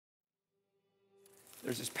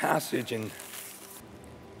There's this passage in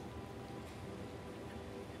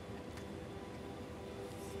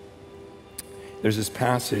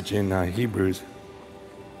Hebrews.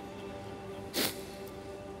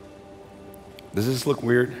 Does this look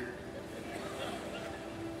weird?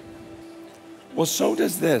 Well, so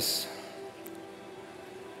does this.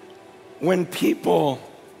 When people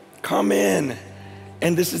come in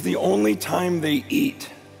and this is the only time they eat.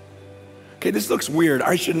 Okay, this looks weird.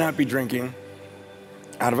 I should not be drinking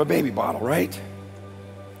out of a baby bottle, right?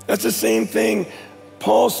 That's the same thing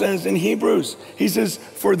Paul says in Hebrews. He says,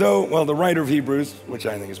 the writer of Hebrews, which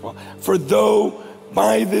I think is Paul, for though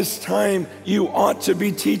by this time you ought to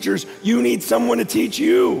be teachers, you need someone to teach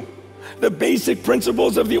you the basic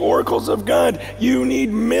principles of the oracles of God. You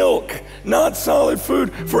need milk, not solid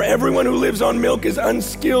food. For everyone who lives on milk is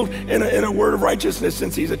unskilled in a word of righteousness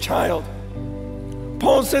since he's a child.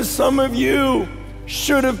 Paul says some of you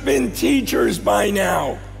should have been teachers by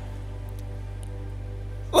now.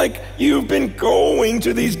 Like, you've been going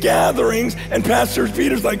to these gatherings and Pastor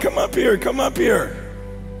Peter's like, come up here.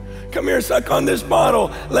 Come here, suck on this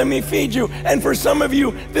bottle. Let me feed you. And for some of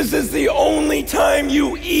you, this is the only time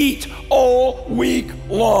you eat all week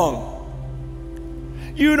long.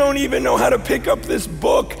 You don't even know how to pick up this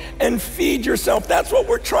book and feed yourself. That's what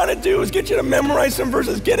we're trying to do, is get you to memorize some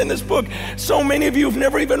verses, get in this book. So many of you have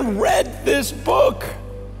never even read this book.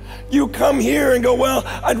 You come here and go, well,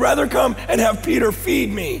 I'd rather come and have Peter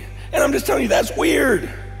feed me. And I'm just telling you, that's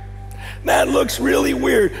weird. That looks really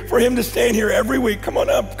weird for him to stand here every week. Come on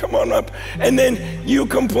up. And then you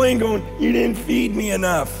complain going, you didn't feed me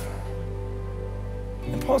enough.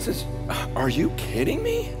 And Paul says, are you kidding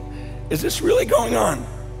me? Is this really going on?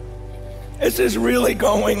 This is really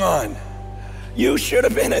going on. You should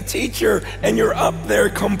have been a teacher and you're up there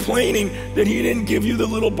complaining that he didn't give you the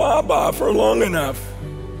little baba for long enough.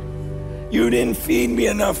 You didn't feed me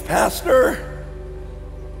enough, Pastor.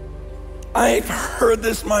 I've heard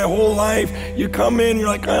this my whole life. You come in, you're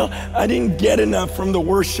like, well, I didn't get enough from the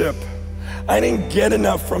worship. I didn't get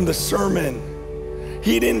enough from the sermon.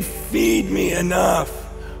 He didn't feed me enough.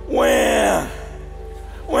 Where?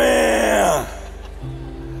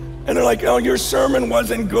 And they're like, oh, your sermon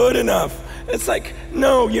wasn't good enough. It's like,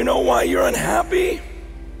 no, you know why you're unhappy?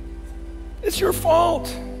 It's your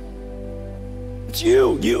fault. It's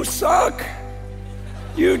you. You suck.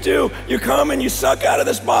 You do. You come and you suck out of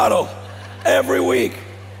this bottle every week,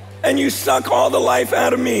 and you suck all the life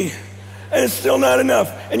out of me, and it's still not enough,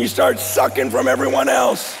 and you start sucking from everyone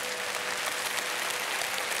else.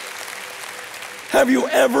 Have you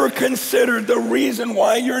ever considered the reason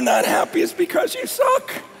why you're not happy is because you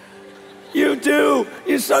suck? You do.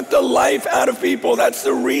 You suck the life out of people. That's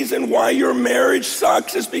the reason why your marriage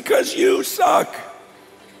sucks, is because you suck.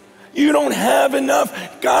 You don't have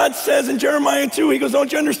enough. God says in Jeremiah 2, he goes, don't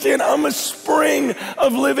you understand? I'm a spring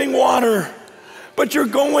of living water. But you're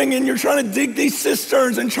going and you're trying to dig these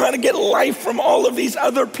cisterns and trying to get life from all of these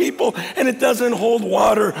other people, and it doesn't hold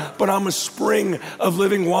water. But I'm a spring of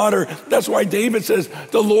living water. That's why David says,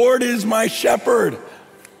 the Lord is my shepherd.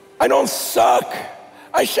 I don't suck.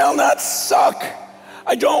 I shall not suck.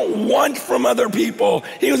 I don't want from other people.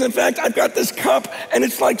 He goes, in fact, I've got this cup and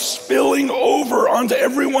it's like spilling over onto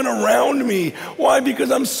everyone around me. Why?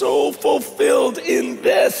 Because I'm so fulfilled in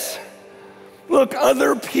this. Look,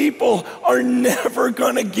 other people are never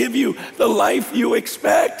gonna give you the life you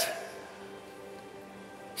expect.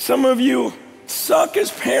 Some of you suck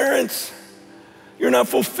as parents. You're not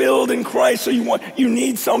fulfilled in Christ, so you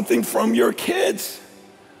need something from your kids.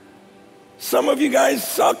 Some of you guys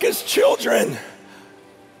suck as children.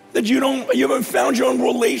 That you haven't found your own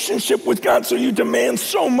relationship with God, so you demand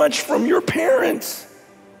so much from your parents.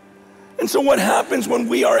 And so what happens when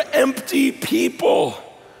we are empty people?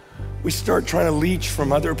 We start trying to leech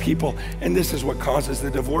from other people, and this is what causes the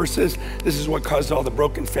divorces. This is what caused all the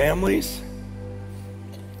broken families.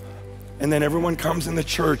 And then everyone comes in the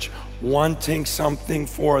church wanting something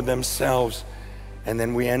for themselves, and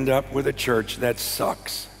then we end up with a church that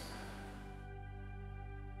sucks.